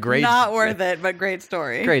was a great, not worth it, but great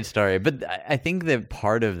story. Great story. But I think that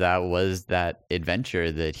part of that was that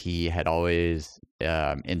adventure that he had always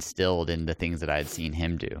instilled in the things that I had seen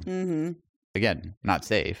him do. Mm-hmm. Again, not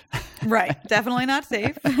safe. Right. Definitely not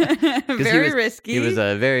safe. Very risky. He was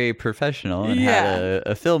a very professional and had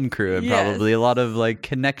a film crew and probably a lot of like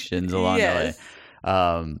connections along the way.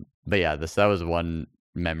 But yeah, that was one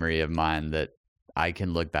memory of mine that I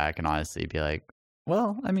can look back and honestly be like,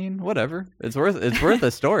 well, I mean, whatever. It's worth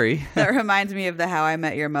a story. That reminds me of the How I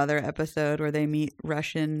Met Your Mother episode where they meet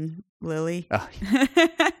Russian Lily. Oh,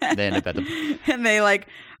 they end up at the and they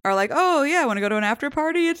are like, oh yeah, I want to go to an after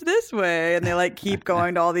party. It's this way, and they like keep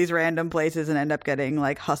going to all these random places and end up getting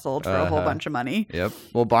like hustled for a whole bunch of money. Yep.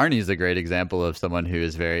 Well, Barney's a great example of someone who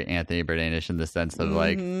is very Anthony Bourdain-ish in the sense of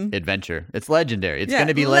like adventure. It's legendary. It's going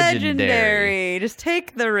to be legendary. Just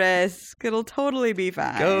take the risk. It'll totally be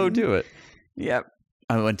fine. Go do it. Yep.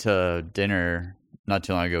 I went to dinner not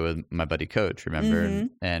too long ago with my buddy Coach, remember?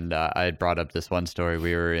 And I had brought up this one story.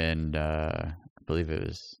 We were in, I believe it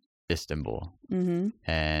was Istanbul.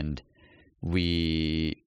 And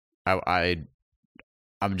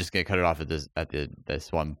I'm just going to cut it off at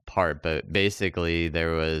this one part, but basically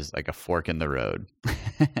there was like a fork in the road.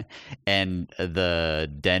 And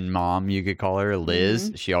the den mom, you could call her,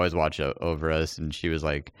 Liz, she always watched over us, and she was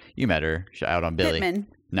like, you met her out on Billy. Pittman.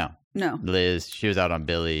 No, Liz. She was out on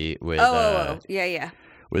Billy with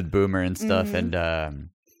with Boomer and stuff, and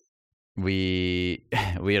we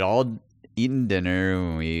had all eaten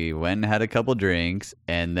dinner. We went and had a couple drinks,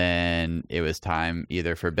 and then it was time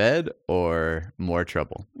either for bed or more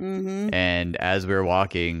trouble. And as we were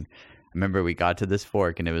walking, I remember we got to this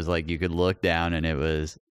fork, and it was like you could look down, and it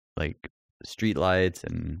was like street lights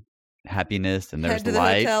and happiness, and there's head to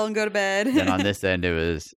light. The hotel and go to bed. And on this end, there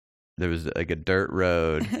was like a dirt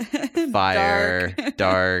road, fire,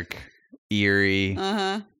 dark, eerie.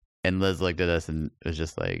 And Liz looked at us and was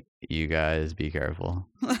just like, you guys be careful.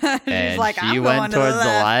 And like, she went towards the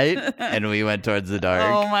light and we went towards the dark.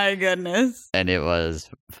 Oh my goodness. And it was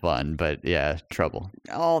fun, but yeah, trouble.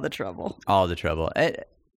 All the trouble.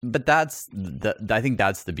 But I think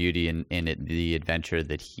that's the beauty in it, the adventure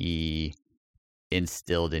that he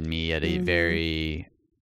instilled in me at a very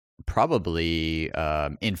probably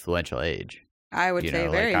influential age. I would say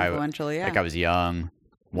very influential. Like I was young,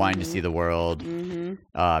 wanting to see the world,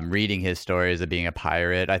 reading his stories of being a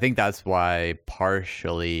pirate. I think that's why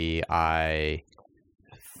partially I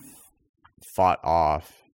fought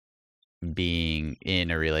off being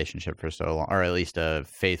in a relationship for so long, or at least a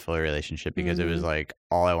faithful relationship, because it was like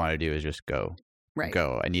all I want to do is just go. Right.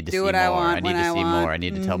 Go. I need to do see what more. I want. I need to see more. I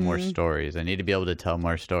need to tell more stories. I need to be able to tell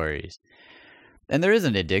more stories. And there is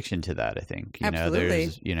an addiction to that, I think.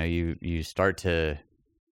 Absolutely. You start to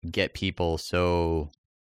get people so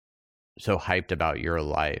hyped about your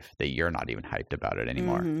life that you're not even hyped about it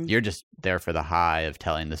anymore. You're just there for the high of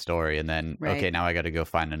telling the story, and then okay, now I got to go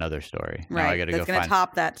find another story. Right. Now I got to That's going to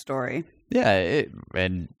top that story. Yeah,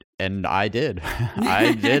 and I did.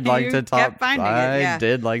 I did like to top. I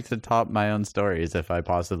did like to top my own stories if I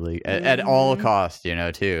possibly at all costs.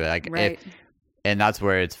 Too like and that's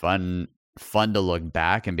where it's fun to look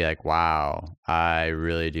back and be like, wow, I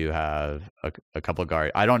really do have a couple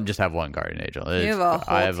guardians. I don't just have one guardian angel. You have a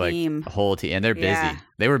whole team. Like a whole team, and they're busy.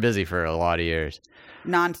 They were busy for a lot of years.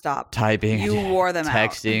 Nonstop. Typing. You wore them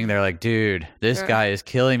texting. They're like, dude, this guy is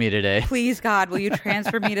killing me today. Please, God, will you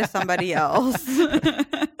transfer me to somebody else?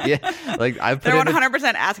 Yeah. Like they're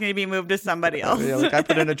 100% asking to be moved to somebody else. Yeah, like I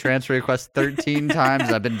put in a transfer request 13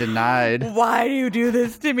 times. I've been denied. Why do you do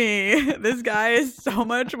this to me? This guy is so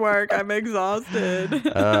much work. I'm exhausted.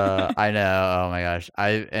 I know. Oh my gosh.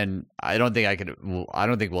 I don't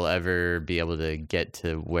think we'll ever be able to get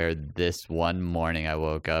to where this one morning I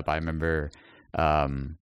woke up. I remember I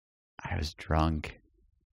was drunk.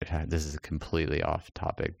 This is completely off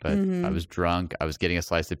topic, but I was drunk. I was getting a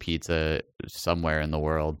slice of pizza somewhere in the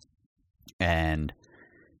world, and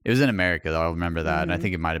it was in America, though. I remember that. And I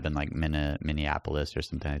think it might have been like Minneapolis or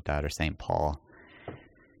something like that, or St. Paul.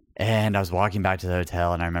 And I was walking back to the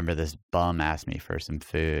hotel, and I remember this bum asked me for some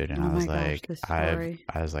food, and I was like,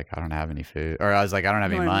 I don't have any food, or I was like, I don't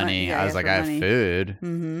have any money. I was like, I have food,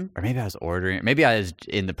 or maybe I was ordering. Maybe I was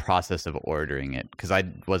in the process of ordering it because I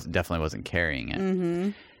definitely wasn't carrying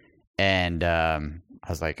it, and I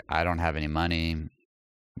was like, I don't have any money,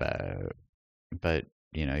 but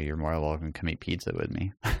you know, you're more welcome to come eat pizza with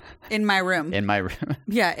me. In my room. In my room.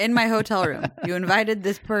 Yeah, in my hotel room. You invited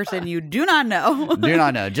this person you do not know.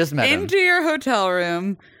 Just met him. Into your hotel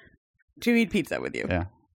room to eat pizza with you. Yeah.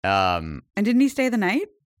 And didn't he stay the night?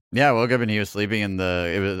 Yeah, I woke up and he was sleeping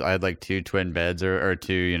I had like 2 twin beds or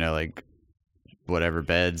 2, you know, like whatever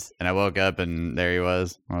beds. And I woke up and there he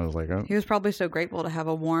was. I was like, oh. He was probably so grateful to have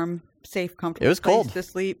a warm, safe, comfortable place to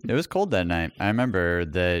sleep. It was cold that night. I remember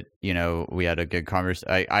that, you know, we had a good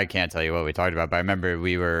conversation. I can't tell you what we talked about, but I remember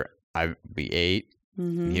we ate.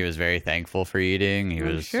 He was very thankful for eating. He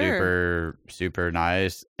was super, super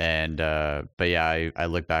nice. And, but yeah, I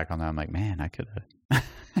look back on that. I'm like, man, I could have.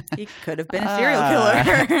 He could have been a serial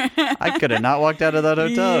killer. I could have not walked out of that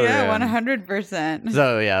hotel. Yeah, 100%.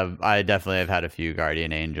 So yeah, I definitely have had a few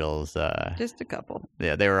guardian angels. Just a couple.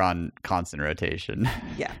 Yeah, they were on constant rotation.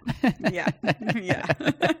 Yeah.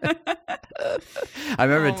 I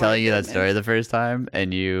remember telling you that story the first time,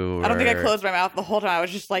 and I don't think I closed my mouth the whole time. I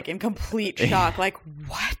was just like in complete shock. Like,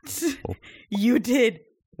 what? You did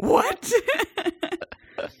what?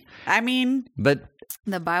 I mean, but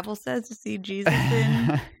the Bible says to see Jesus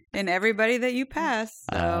in everybody that you pass.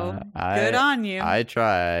 So good on you. I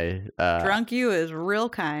try. Drunk you is real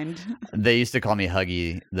kind. They used to call me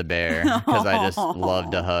Huggy the Bear because I just love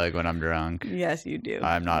to hug when I'm drunk. Yes, you do.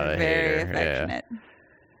 I'm not a very hater. affectionate. Yeah.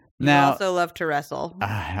 You Now, also love to wrestle.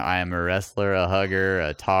 I am a wrestler, a hugger,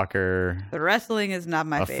 a talker. The wrestling is not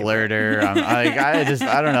my favorite. A flirter.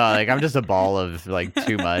 I don't know. Like, I'm just a ball of like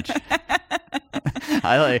too much.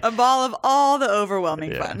 A ball of all the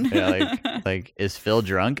overwhelming fun. Yeah, like is Phil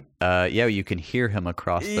drunk? Yeah, you can hear him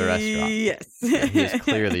across the restaurant. Yes. Yeah, he's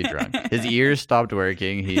clearly drunk. His ears stopped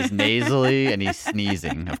working. He's nasally and he's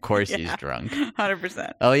sneezing. Of course he's drunk.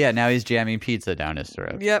 100%. Oh yeah, now he's jamming pizza down his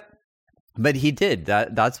throat. Yep. But he did.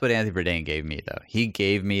 That's what Anthony Bourdain gave me, though. He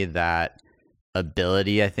gave me that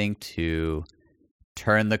ability, I think, to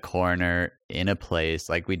turn the corner in a place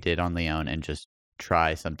like we did on Leon and just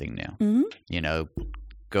try something new. Mm-hmm. You know,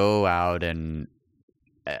 go out and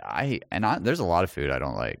there's a lot of food I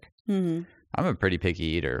don't like. Mm-hmm. I'm a pretty picky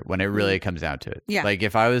eater when it really comes down to it. Yeah. Like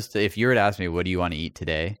if you were to ask me, what do you want to eat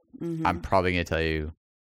today? Mm-hmm. I'm probably going to tell you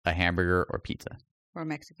a hamburger or pizza. Or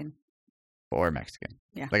Mexican.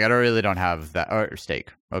 Yeah. Like I don't have that, or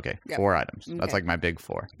steak. Okay. Yep. 4 items. Okay. That's like my big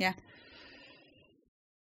 4. Yeah.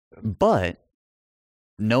 But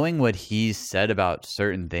knowing what he's said about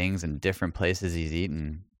certain things and different places he's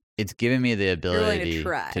eaten, it's given me the ability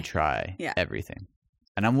to try everything.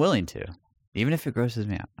 And I'm willing to. Even if it grosses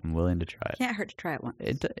me out, I'm willing to try it. Can't hurt to try it once.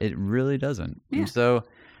 It really doesn't. Yeah. And so,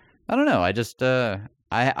 I don't know. I just, I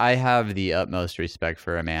have the utmost respect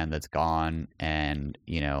for a man that's gone and,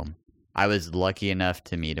 you know, I was lucky enough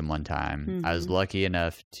to meet him one time. Mm-hmm. I was lucky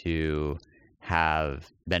enough to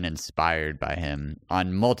have been inspired by him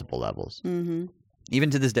on multiple levels. Mm-hmm. Even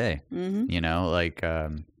to this day, mm-hmm. you know, like, yeah,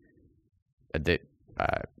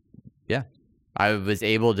 I was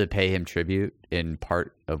able to pay him tribute in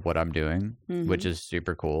part of what I'm doing, mm-hmm. which is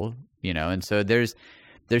super cool, you know? And so there's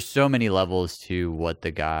so many levels to what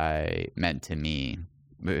the guy meant to me,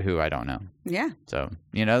 who I don't know. Yeah. So,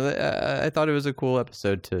 you know, I thought it was a cool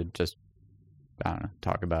episode to just, I don't know,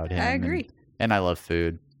 talk about him. I agree. And I love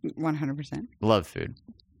food. 100%. Love food.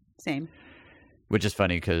 Same. Which is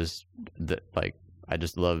funny because, I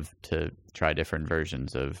just love to try different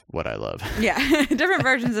versions of what I love. Yeah, different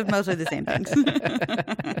versions of mostly the same things.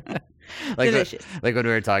 Delicious. Like when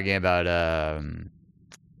we were talking about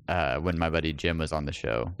when my buddy Jim was on the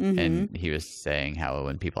show, mm-hmm. and he was saying how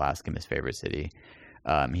when people ask him his favorite city,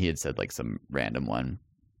 he had said like some random one,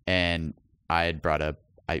 and I had brought up.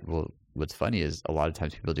 What's funny is a lot of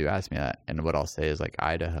times people do ask me that, and what I'll say is like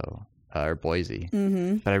Idaho. Or Boise,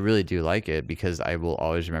 mm-hmm. but I really do like it because I will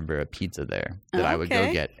always remember a pizza there that I would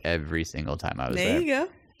go get every single time I was there. There you go.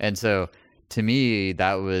 And so, to me,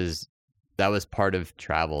 that was part of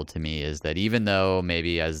travel. To me, is that even though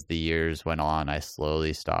maybe as the years went on, I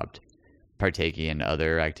slowly stopped partaking in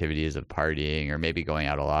other activities of partying or maybe going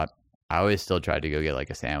out a lot, I always still tried to go get like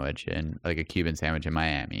a sandwich and like a Cuban sandwich in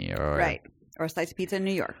Miami or a slice of pizza in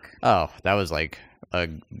New York. Oh, that was like a.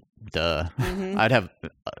 Duh. Mm-hmm. I'd have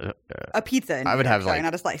a pizza in New York. I would have like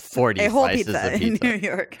not a slice. 40 a whole slices pizza of pizza in New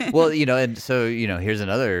York. Well, you know, and so, you know, here's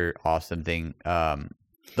another awesome thing. The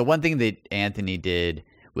one thing that Anthony did,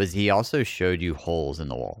 was he also showed you holes in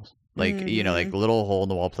the walls. Like, you know, like little hole in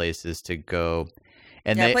the wall places to go.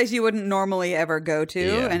 And a place you wouldn't normally ever go to.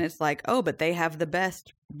 Yeah. And it's like, oh, but they have the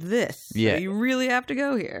best this. So Yeah. you really have to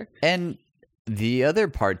go here. And the other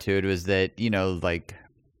part to it was that, you know, like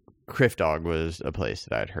Criff Dog was a place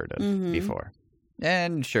that I'd heard of before.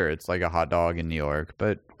 And sure, it's like a hot dog in New York,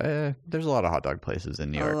 but there's a lot of hot dog places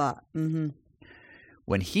in New York. A lot. Mm-hmm.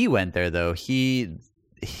 When he went there, though,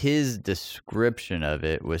 his description of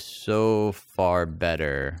it was so far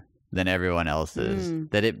better than everyone else's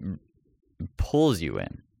that it pulls you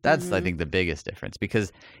in. That's, I think, the biggest difference,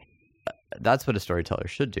 because that's what a storyteller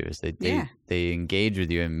should do, is they engage with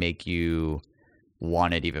you and make you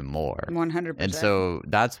want it even more. 100%. And so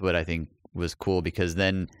that's what I think was cool, because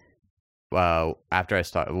then after I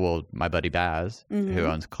started, my buddy Baz, who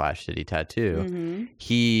owns Clash City Tattoo,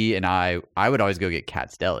 he and I would always go get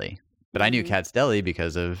Cat's Deli. But I knew Cat's Deli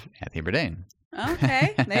because of Anthony Bourdain.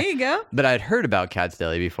 Okay, there you go. But I'd heard about Cat's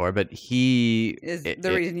Deli before, but he... is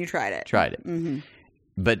the reason you tried it. Tried it. Mm-hmm.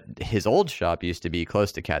 But his old shop used to be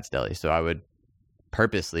close to Cat's Deli, so I would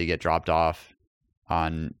purposely get dropped off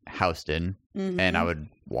on Houston, and I would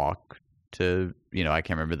walk to, you know, I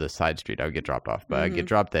can't remember the side street I would get dropped off, but I'd get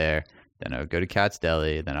dropped there, then I would go to Cat's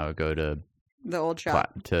Deli, then I would go to... the old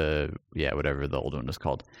shop. Whatever the old one was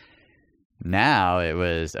called. Now it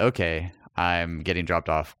was, okay, I'm getting dropped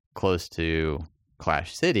off close to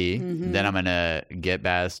Clash City, then I'm going to get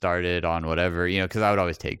Baz started on whatever, you know, because I would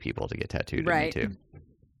always take people to get tattooed with me too.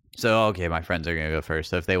 So, okay, my friends are going to go first.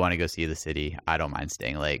 So if they want to go see the city, I don't mind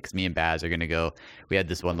staying late, because me and Baz are going to go. We had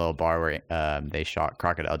this one little bar where they shot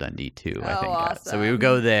Crocodile Dundee 2, I think. Awesome. So we would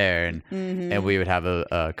go there, and we would have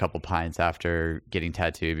a couple pints after getting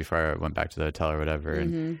tattooed before I went back to the hotel or whatever.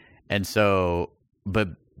 And so, but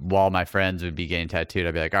while my friends would be getting tattooed,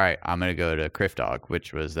 I'd be like, all right, I'm going to go to Criff Dog,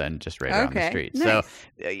 which was then just right around the street. Nice.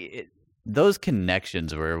 So those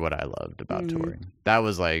connections were what I loved about touring. That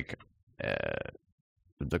was like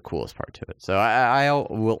the coolest part to it. So I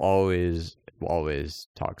will always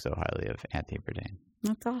talk so highly of Anthony Bourdain.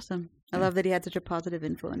 That's awesome. I love that he had such a positive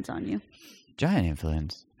influence on you. Giant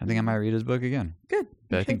influence. I think I might read his book again. Good.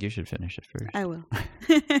 But I think you should finish it first. I will.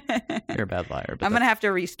 You're a bad liar. But I'm going to have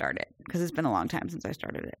to restart it, because it's been a long time since I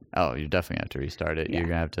started it. Oh, you definitely have to restart it. Yeah. You're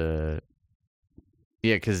going to have to...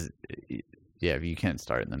 Yeah, because... Yeah, you can't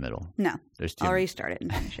start in the middle. No. There's two. I'll restart it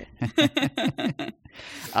and finish it.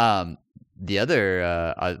 The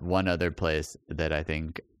other... one other place that I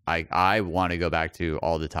think I want to go back to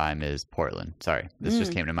all the time is Portland. Sorry, this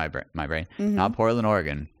just came to my brain. Not Portland,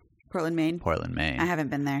 Oregon. Portland, Maine. Portland, Maine. I haven't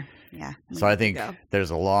been there. Yeah. So I think there's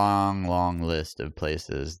a long, long list of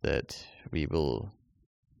places that we will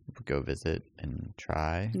go visit and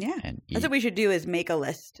try. Yeah. And eat. That's what we should do, is make a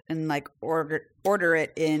list and like order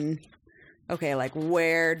it in. Okay, like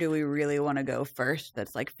where do we really want to go first?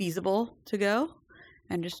 That's like feasible to go,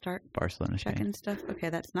 and just start Barcelona, checking Spain. stuff. Okay,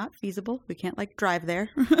 that's not feasible. We can't like drive there.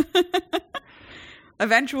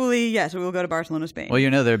 Eventually, yes, we will go to Barcelona, Spain. Well, you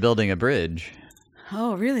know they're building a bridge.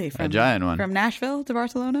 Oh, really? A giant one. From Nashville to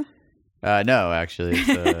Barcelona? No, actually,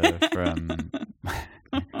 it's from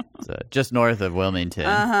just north of Wilmington.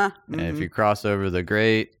 Uh-huh. And if you cross over the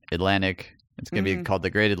Great Atlantic, it's going to be called the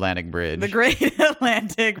Great Atlantic Bridge. The Great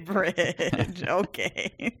Atlantic Bridge.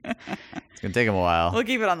 Okay. It's going to take them a while. We'll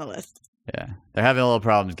keep it on the list. Yeah. They're having a little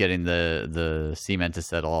problems getting the cement to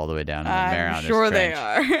settle all the way down in the Marianas I'm sure Trench. they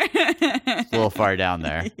are. It's a little far down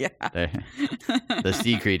there. Yeah. The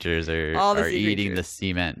sea creatures are eating the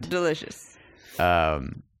cement. Delicious.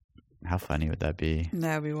 How funny would that be?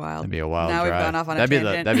 That would be wild. That'd be a wild now drive. We've gone off on a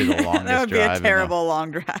tangent. That'd be the longest drive. That would be a terrible long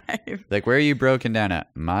drive. Like, where are you broken down at?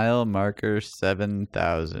 Mile marker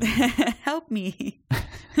 7,000. Help me.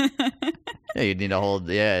 Yeah, you'd need a whole...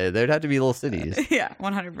 Yeah, there'd have to be little cities. Yeah,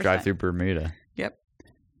 100%. Drive through Bermuda. Yep.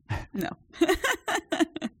 No. All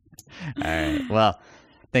right. Well,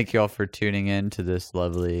 thank you all for tuning in to this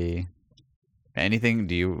lovely... Anything?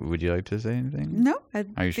 Would you like to say anything? No, I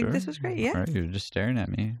Are you think sure? this was great. Yeah. All right, you're just staring at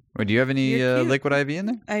me. Well, do you have any You're cute. liquid IV in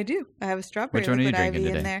there? I do. I have a strawberry Which one are you liquid drinking IV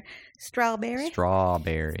today? in there. Strawberry.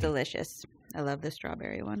 Strawberry. It's delicious. I love the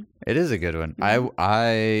strawberry one. It is a good one. Mm-hmm.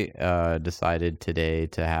 I decided today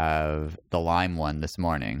to have the lime one this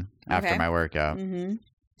morning after my workout. Mm-hmm.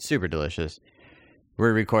 Super delicious.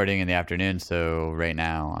 We're recording in the afternoon, so right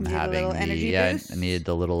now I'm having little energy boost? I needed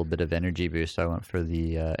the little bit of energy boost, so I went for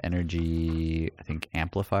the energy, I think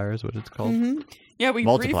amplifier is what it's called. Mm-hmm. Yeah, we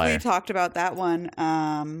Multiplier. briefly talked about that one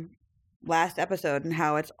last episode and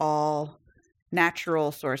how it's all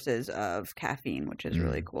natural sources of caffeine, which is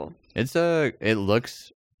really cool. It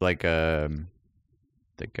looks like a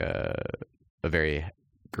very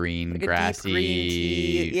green, like grassy. A deep green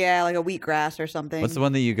tea. Yeah, like a wheatgrass or something. What's the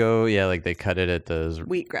one that you go? Yeah, like they cut it at those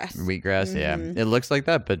wheatgrass. Wheatgrass, yeah. It looks like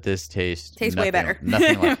that, but this tastes way better.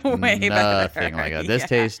 Nothing like way nothing like that. This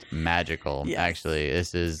tastes magical. Yes. Actually,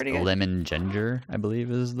 this is lemon ginger, I believe,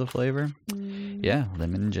 is the flavor. Yeah,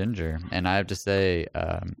 lemon ginger, and I have to say,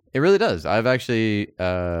 it really does. I've actually.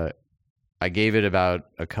 I gave it about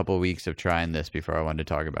a couple weeks of trying this before I wanted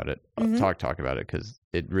to talk about it. Talk about it because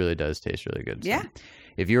it really does taste really good. So yeah.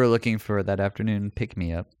 If you were looking for that afternoon pick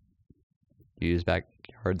me up, use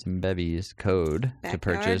Backyards and Bevies code to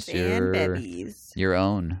purchase your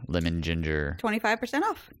own lemon ginger. 25%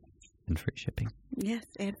 off. And free shipping. Yes,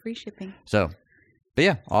 and free shipping. So, but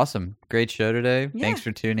yeah, awesome. Great show today. Yeah. Thanks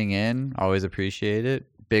for tuning in. Always appreciate it.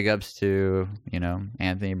 Big ups to,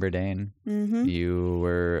 Anthony Bourdain. You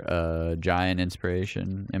were a giant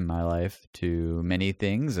inspiration in my life to many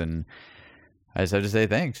things, and I just have to say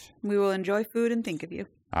thanks. We will enjoy food and think of you.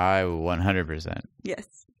 I 100%.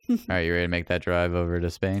 Yes. All right, you ready to make that drive over to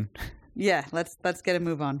Spain? Yeah, let's get a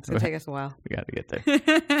move on. It's going to take us a while. We got to get there.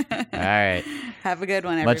 All right. Have a good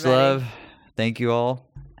one, everybody. Much love. Thank you all.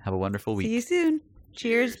 Have a wonderful week. See you soon.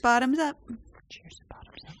 Cheers, bottoms up. Cheers,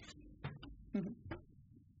 bottoms up.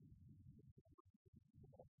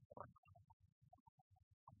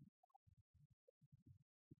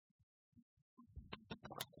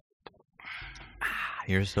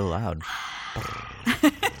 You're so loud.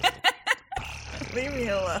 Leave me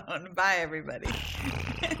alone. Bye, everybody.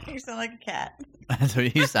 You sound like a cat. That's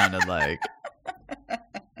what you sounded like.